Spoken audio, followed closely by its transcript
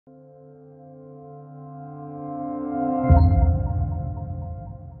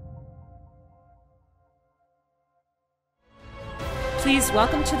Please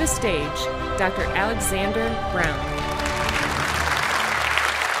welcome to the stage Dr. Alexander Brown.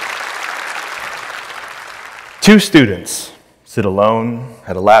 Two students sit alone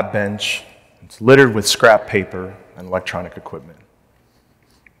at a lab bench. It's littered with scrap paper and electronic equipment.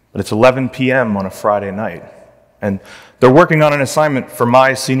 But it's 11 p.m. on a Friday night, and they're working on an assignment for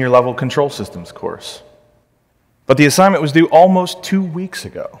my senior level control systems course. But the assignment was due almost 2 weeks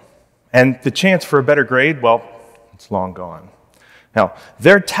ago, and the chance for a better grade, well, it's long gone. Now,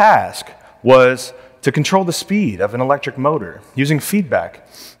 their task was to control the speed of an electric motor using feedback.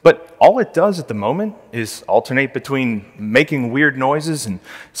 But all it does at the moment is alternate between making weird noises and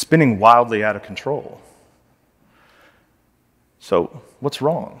spinning wildly out of control. So, what's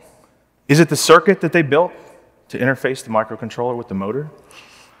wrong? Is it the circuit that they built to interface the microcontroller with the motor?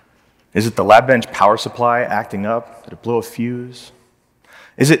 Is it the lab bench power supply acting up? Did it blow a fuse?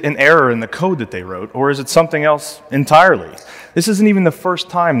 Is it an error in the code that they wrote, or is it something else entirely? This isn't even the first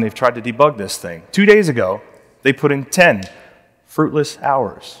time they've tried to debug this thing. 2 days ago, they put in 10 fruitless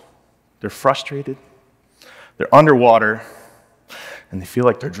hours. They're frustrated, they're underwater, and they feel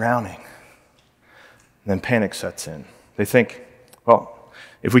like they're drowning. And then panic sets in. They think, well,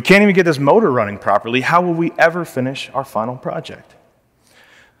 if we can't even get this motor running properly, how will we ever finish our final project?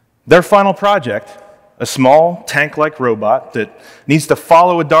 Their final project, a small tank-like robot that needs to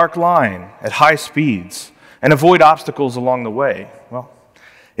follow a dark line at high speeds and avoid obstacles along the way, well,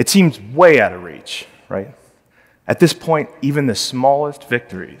 it seems way out of reach, right? At this point, even the smallest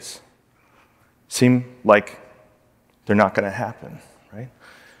victories seem like they're not going to happen, right?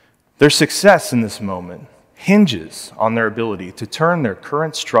 Their success in this moment hinges on their ability to turn their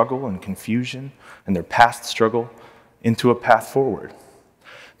current struggle and confusion and their past struggle into a path forward.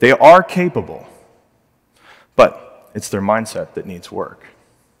 They are capable, but it's their mindset that needs work.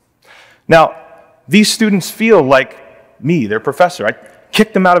 Now, these students feel like me, their professor. I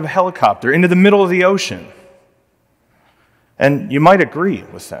kicked them out of a helicopter into the middle of the ocean. And you might agree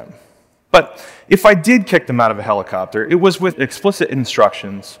with them. But if I did kick them out of a helicopter, it was with explicit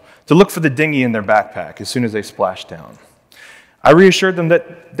instructions to look for the dinghy in their backpack as soon as they splashed down. I reassured them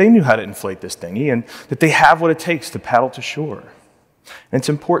that they knew how to inflate this dinghy and that they have what it takes to paddle to shore. And it's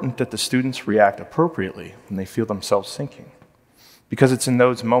important that the students react appropriately when they feel themselves sinking, because it's in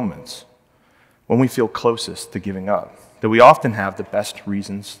those moments when we feel closest to giving up that we often have the best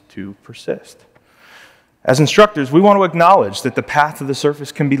reasons to persist. As instructors, we want to acknowledge that the path to the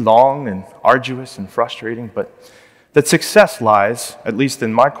surface can be long and arduous and frustrating, but that success lies, at least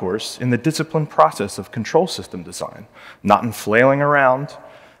in my course, in the disciplined process of control system design, not in flailing around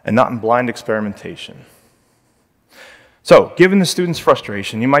and not in blind experimentation. So, given the students'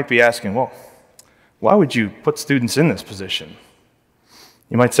 frustration, you might be asking, well, why would you put students in this position?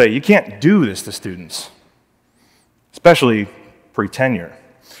 You might say, you can't do this to students, especially pre-tenure.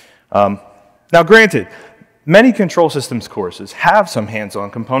 Now, granted, many control systems courses have some hands-on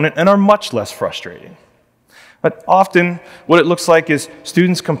component and are much less frustrating. But often, what it looks like is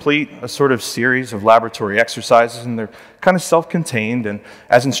students complete a sort of series of laboratory exercises, and they're kind of self-contained. And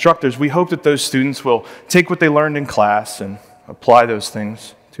as instructors, we hope that those students will take what they learned in class and apply those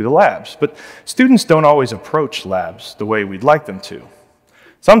things to the labs. But students don't always approach labs the way we'd like them to.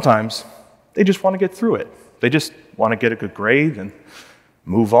 Sometimes, they just want to get through it. They just want to get a good grade and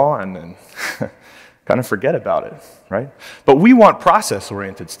move on and kind of forget about it, right? But we want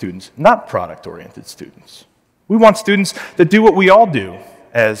process-oriented students, not product-oriented students. We want students that do what we all do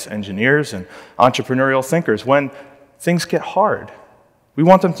as engineers and entrepreneurial thinkers when things get hard. We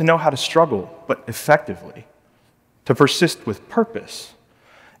want them to know how to struggle, but effectively, to persist with purpose,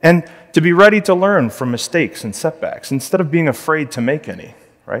 and to be ready to learn from mistakes and setbacks instead of being afraid to make any,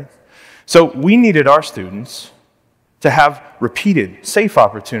 right? So we needed our students to have repeated, safe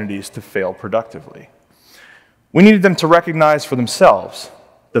opportunities to fail productively. We needed them to recognize for themselves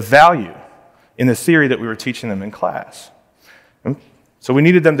the value in the theory that we were teaching them in class. So we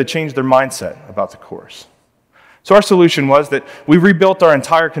needed them to change their mindset about the course. So our solution was that we rebuilt our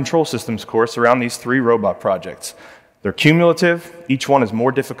entire control systems course around these 3 robot projects. They're cumulative, each one is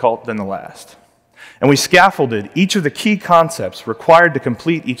more difficult than the last. And we scaffolded each of the key concepts required to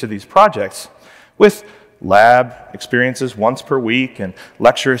complete each of these projects with lab experiences once per week, and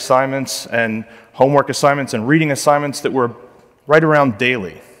lecture assignments, and homework assignments, and reading assignments that were right around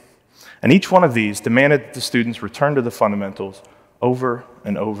daily. And each one of these demanded that the students return to the fundamentals over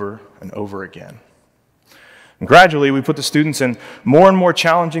and over and over again. And gradually, we put the students in more and more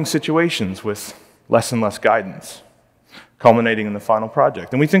challenging situations with less and less guidance, culminating in the final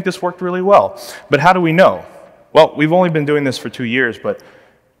project. And we think this worked really well. But how do we know? Well, we've only been doing this for 2 years, but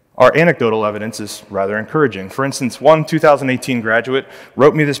our anecdotal evidence is rather encouraging. For instance, one 2018 graduate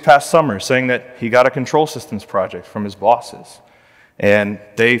wrote me this past summer saying that he got a control systems project from his bosses. And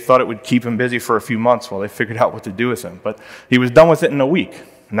they thought it would keep him busy for a few months while they figured out what to do with him. But he was done with it in a week,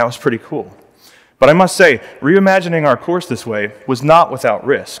 and that was pretty cool. But I must say, reimagining our course this way was not without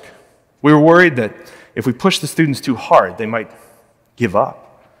risk. We were worried that if we pushed the students too hard, they might give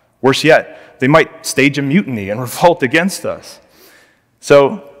up. Worse yet, they might stage a mutiny and revolt against us.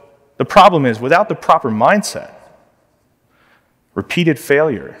 So the problem is, without the proper mindset, repeated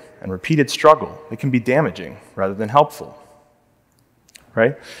failure and repeated struggle, it can be damaging rather than helpful.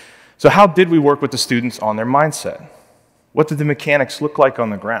 Right? So how did we work with the students on their mindset? What did the mechanics look like on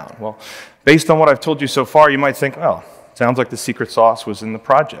the ground? Well, based on what I've told you so far, you might think, well, it sounds like the secret sauce was in the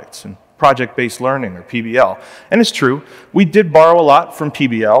projects and project-based learning, or PBL. And it's true, we did borrow a lot from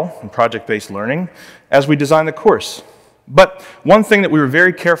PBL and project-based learning as we designed the course. But one thing that we were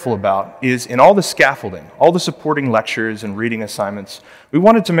very careful about is in all the scaffolding, all the supporting lectures and reading assignments, we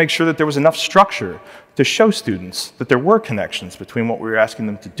wanted to make sure that there was enough structure to show students that there were connections between what we were asking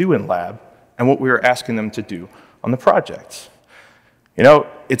them to do in lab and what we were asking them to do on the projects. You know,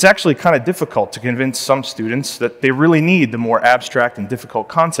 it's actually kind of difficult to convince some students that they really need the more abstract and difficult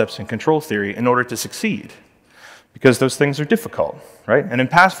concepts in control theory in order to succeed, because those things are difficult, right? And in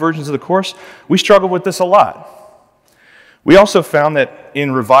past versions of the course, we struggled with this a lot. We also found that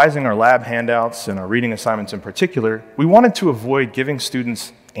in revising our lab handouts and our reading assignments in particular, we wanted to avoid giving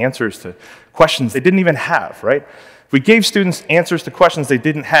students answers to questions they didn't even have, right? If we gave students answers to questions they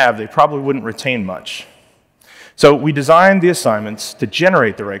didn't have, they probably wouldn't retain much. So we designed the assignments to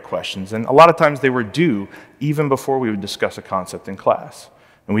generate the right questions, and a lot of times they were due even before we would discuss a concept in class.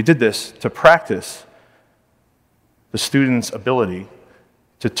 And we did this to practice the students' ability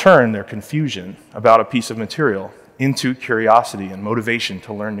to turn their confusion about a piece of material into curiosity and motivation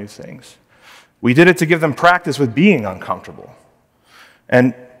to learn new things. We did it to give them practice with being uncomfortable.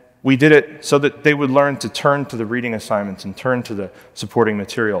 And we did it so that they would learn to turn to the reading assignments and turn to the supporting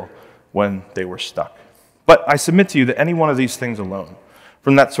material when they were stuck. But I submit to you that any one of these things alone,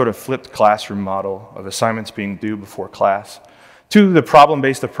 from that sort of flipped classroom model of assignments being due before class, to the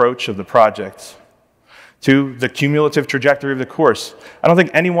problem-based approach of the projects, to the cumulative trajectory of the course, I don't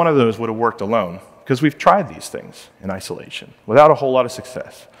think any one of those would have worked alone, because we've tried these things in isolation without a whole lot of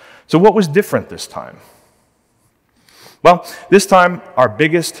success. So what was different this time? Well, this time our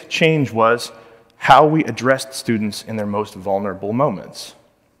biggest change was how we addressed students in their most vulnerable moments.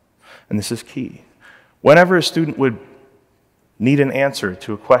 And this is key. Whenever a student would need an answer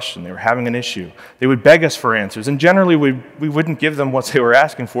to a question, they were having an issue, they would beg us for answers, and generally we wouldn't give them what they were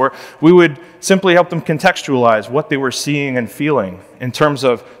asking for. We would simply help them contextualize what they were seeing and feeling in terms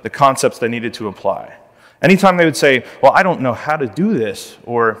of the concepts they needed to apply. Anytime they would say, well, I don't know how to do this,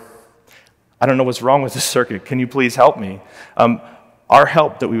 or I don't know what's wrong with this circuit, can you please help me? Our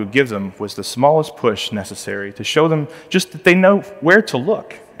help that we would give them was the smallest push necessary to show them just that they know where to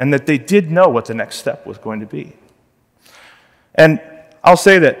look and that they did know what the next step was going to be. And I'll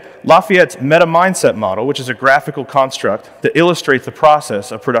say that Lafayette's meta-mindset model, which is a graphical construct that illustrates the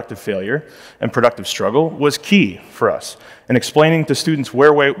process of productive failure and productive struggle, was key for us in explaining to students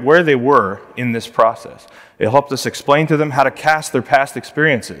where they were in this process. It helped us explain to them how to cast their past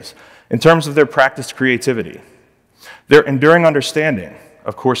experiences in terms of their practiced creativity, their enduring understanding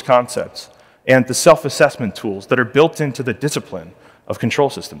of course concepts, and the self-assessment tools that are built into the discipline of control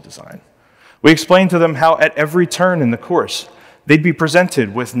system design. We explained to them how at every turn in the course, they'd be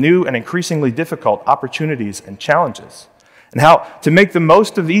presented with new and increasingly difficult opportunities and challenges, and how to make the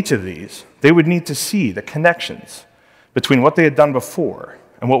most of each of these, they would need to see the connections between what they had done before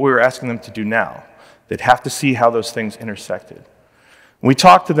and what we were asking them to do now. They'd have to see how those things intersected. We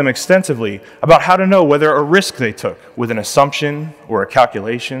talked to them extensively about how to know whether a risk they took with an assumption or a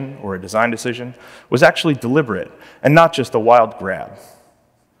calculation or a design decision was actually deliberate and not just a wild grab.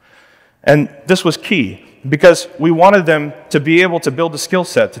 And this was key because we wanted them to be able to build a skill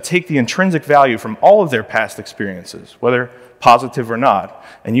set to take the intrinsic value from all of their past experiences, whether positive or not,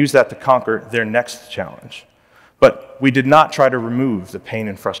 and use that to conquer their next challenge. But we did not try to remove the pain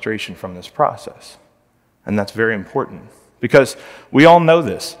and frustration from this process. And that's very important. Because we all know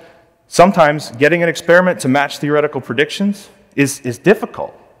this. Sometimes getting an experiment to match theoretical predictions is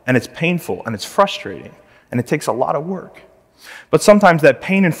difficult, and it's painful, and it's frustrating, and it takes a lot of work. But sometimes that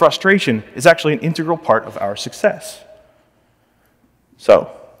pain and frustration is actually an integral part of our success.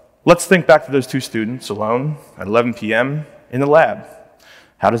 So, let's think back to those two students alone at 11 p.m. in the lab.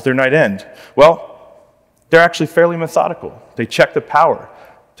 How does their night end? Well, they're actually fairly methodical. They check the power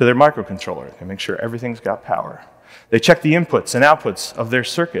to their microcontroller. They make sure everything's got power. They check the inputs and outputs of their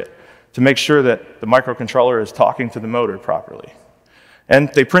circuit to make sure that the microcontroller is talking to the motor properly. And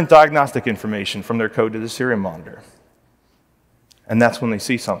they print diagnostic information from their code to the serial monitor. And that's when they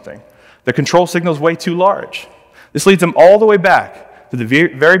see something. The control signal is way too large. This leads them all the way back to the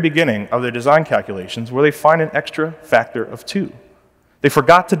very beginning of their design calculations, where they find an extra factor of 2. They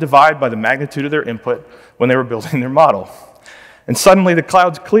forgot to divide by the magnitude of their input when they were building their model. And suddenly the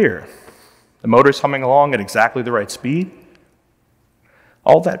cloud's clear. The motor's humming along at exactly the right speed.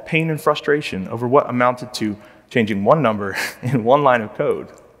 All that pain and frustration over what amounted to changing one number in one line of code.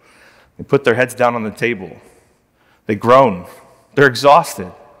 They put their heads down on the table. They groan. They're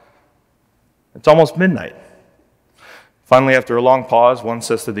exhausted. It's almost midnight. Finally, after a long pause, one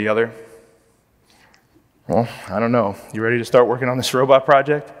says to the other, "Well, I don't know. You ready to start working on this robot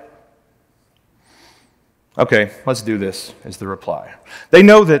project?" "Okay, let's do this," is the reply. They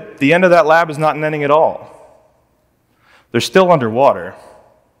know that the end of that lab is not an ending at all. They're still underwater.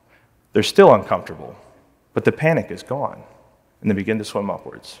 They're still uncomfortable. But the panic is gone, and they begin to swim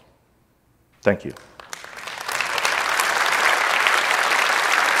upwards. Thank you.